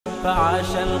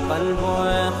فعاش القلب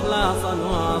إخلاصا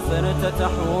وصرت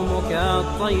تحوم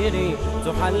كالطير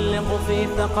تحلق في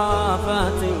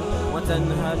ثقافات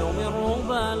وتنهل من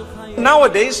ربى الخير.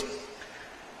 Nowadays,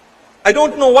 I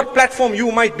don't know what platform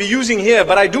you might be using here,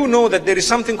 but I do know that there is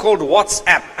something called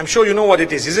WhatsApp. I'm sure you know what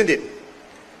it is, isn't it?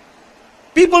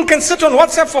 People can sit on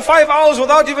WhatsApp for 5 hours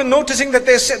without even noticing that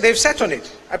they've sat on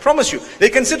it. I promise you. They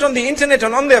can sit on the internet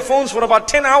and on their phones for about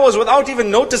 10 hours without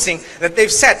even noticing that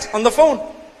they've sat on the phone.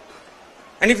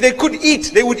 And if they could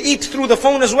eat, they would eat through the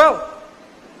phone as well.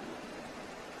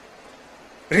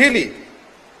 Really.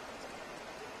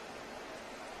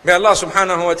 May Allah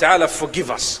subhanahu wa ta'ala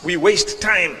forgive us. We waste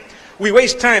time. We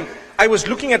waste time. I was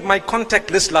looking at my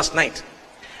contact list last night,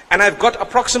 and I've got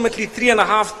approximately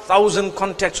 3,500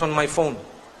 contacts on my phone.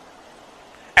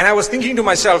 And I was thinking to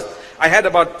myself, I had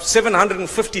about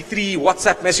 753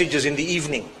 WhatsApp messages in the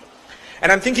evening.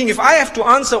 And I'm thinking, if I have to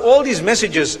answer all these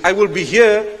messages, I will be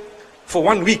here for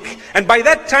 1 week. And by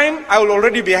that time, I will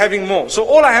already be having more. So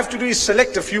all I have to do is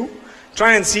select a few,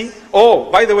 try and see. Oh,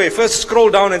 by the way, first scroll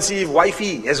down and see if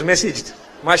wifey has messaged.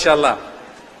 MashaAllah.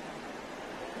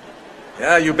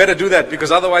 Yeah, you better do that,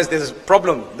 because otherwise there's a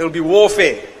problem. There will be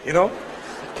warfare, you know.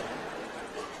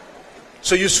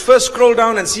 So you first scroll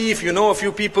down and see if you know a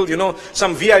few people, you know,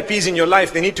 some VIPs in your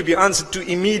life, they need to be answered to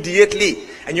immediately.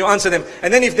 And you answer them.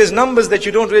 And then if there's numbers that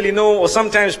you don't really know, or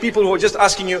sometimes people who are just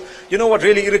asking you, you know what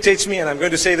really irritates me? And I'm going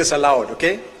to say this aloud,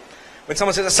 okay? When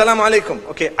someone says, Assalamu alaikum.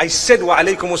 Okay, I said wa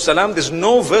alaikum assalam. There's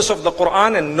no verse of the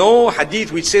Quran and no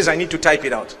hadith which says I need to type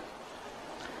it out.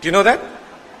 Do you know that?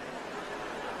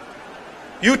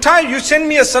 You send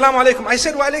me Assalamu alaikum. I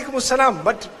said wa alaikum assalam.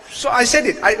 But, so I said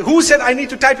it. Who said I need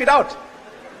to type it out?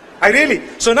 I really.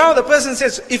 So now the person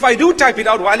says, if I do type it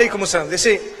out, wa alaikum assalam. They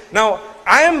say, now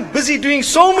I am busy doing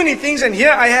so many things, and here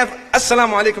I have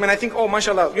Assalamu alaikum. And I think, oh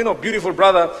mashallah, you know, beautiful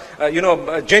brother,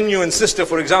 genuine sister,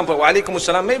 for example, wa alaikum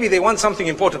assalam. Maybe they want something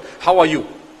important. How are you?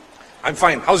 I'm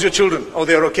fine. How's your children? Oh,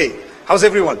 they're okay. How's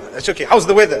everyone? That's okay. How's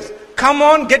the weather? Come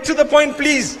on, get to the point,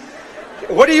 please.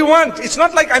 What do you want? It's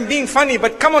not like I'm being funny,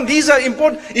 but come on, these are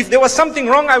important. If there was something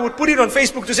wrong, I would put it on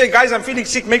Facebook to say, guys, I'm feeling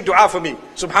sick, make dua for me.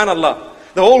 Subhanallah.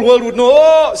 The whole world would know,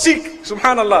 oh, sick.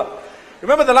 Subhanallah.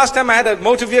 Remember the last time I had a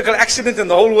motor vehicle accident and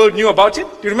the whole world knew about it?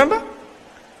 Do you remember?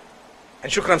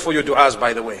 And shukran for your du'as,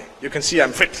 by the way. You can see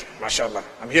I'm fit, mashallah.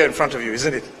 I'm here in front of you,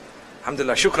 isn't it?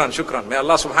 Alhamdulillah, shukran, shukran. May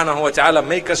Allah subhanahu wa ta'ala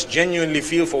make us genuinely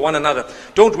feel for one another.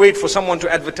 Don't wait for someone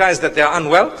to advertise that they are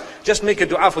unwell. Just make a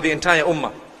dua for the entire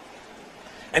ummah.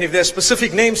 And if there are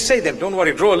specific names, say them. Don't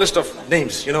worry, draw a list of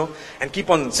names, you know, and keep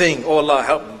on saying, oh Allah,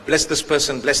 help, bless this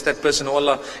person, bless that person, oh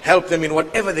Allah, help them in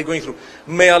whatever they're going through.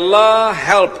 May Allah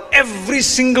help every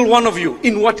single one of you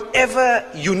in whatever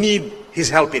you need His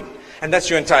help in. And that's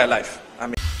your entire life.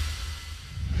 Amen.